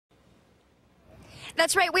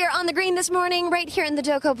That's right. We are on the green this morning right here in the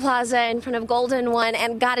DOCO Plaza in front of Golden One,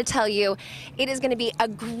 and gotta tell you, it is going to be a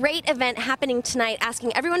great event happening tonight,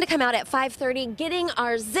 asking everyone to come out at 5:30, getting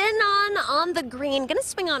our zen on the green. Gonna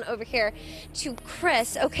swing on over here to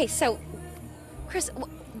Chris. Okay, so Chris,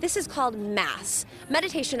 this is called MASS,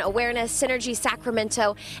 Meditation Awareness Synergy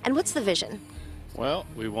Sacramento, and what's the vision? Well,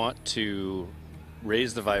 we want to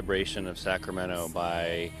raise the vibration of Sacramento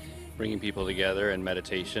by bringing people together in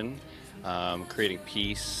meditation, creating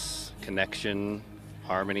peace, connection,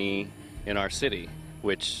 harmony in our city,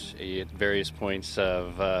 which at various points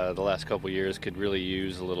of the last couple years could really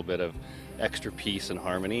use a little bit of extra peace and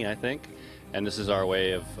harmony, I think. And this is our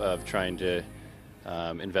way of trying to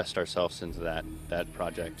invest ourselves into that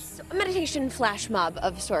project. So, a meditation flash mob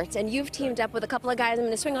of sorts, and you've teamed up with a couple of guys. I'm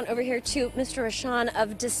going to swing on over here to Mr. Rashawn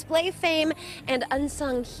of Display fame and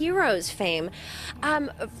Unsung Heroes fame.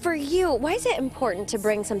 For you, why is it important to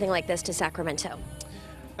bring something like this to Sacramento?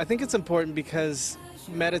 I think it's important because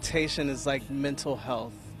meditation is like mental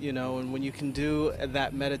health, you know, and when you can do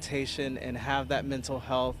that meditation and have that mental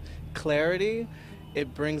health clarity,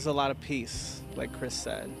 it brings a lot of peace, like Chris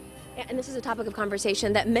said. And this is a topic of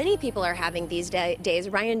conversation that many people are having these days.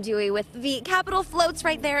 Ryan Dewey with the Capitol floats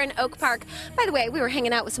right there in Oak Park. By the way, we were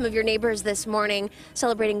hanging out with some of your neighbors this morning,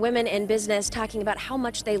 celebrating women in business, talking about how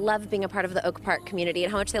much they love being a part of the Oak Park community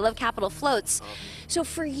and how much they love Capitol floats. So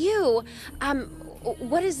for you,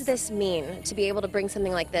 what does this mean to be able to bring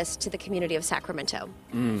something like this to the community of Sacramento?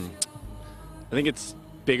 I think it's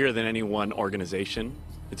bigger than any one organization.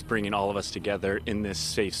 It's bringing all of us together in this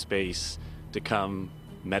safe space to come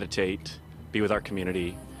meditate, be with our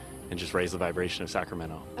community, and just raise the vibration of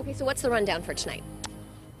Sacramento. Okay, so what's the rundown for tonight?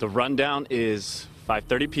 The rundown is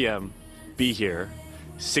 5:30 p.m., be here.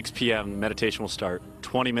 6 p.m. meditation will start.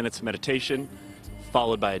 20 minutes of meditation,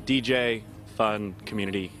 followed by a DJ, fun,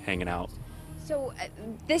 community, hanging out. So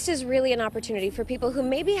this is really an opportunity for people who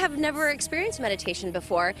maybe have never experienced meditation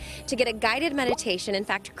before to get a guided meditation. In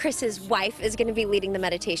fact, Chris's wife is going to be leading the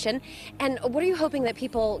meditation. And what are you hoping that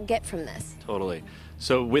people get from this? Totally.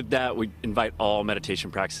 So with that, we invite all meditation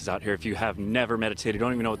practices out here. If you have never meditated,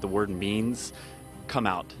 don't even know what the word means, come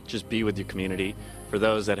out. Just be with your community. For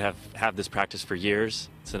those that have this practice for years,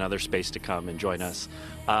 it's another space to come and join us.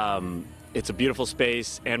 It's a beautiful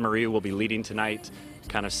space. Anne Marie will be leading tonight,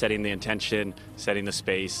 kind of setting the intention, setting the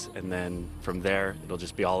space, and then from there, it'll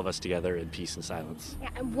just be all of us together in peace and silence. Yeah,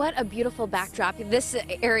 and what a beautiful backdrop. This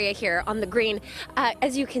area here on the green,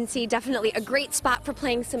 as you can see, definitely a great spot for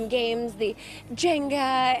playing some games, the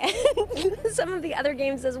Jenga and some of the other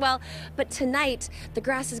games as well. But tonight, the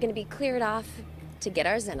grass is going to be cleared off to get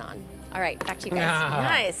our zen on. All right, back to you guys.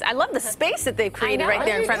 Nice. I love the space that they've created right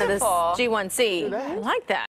there in front of this G1C. I like that.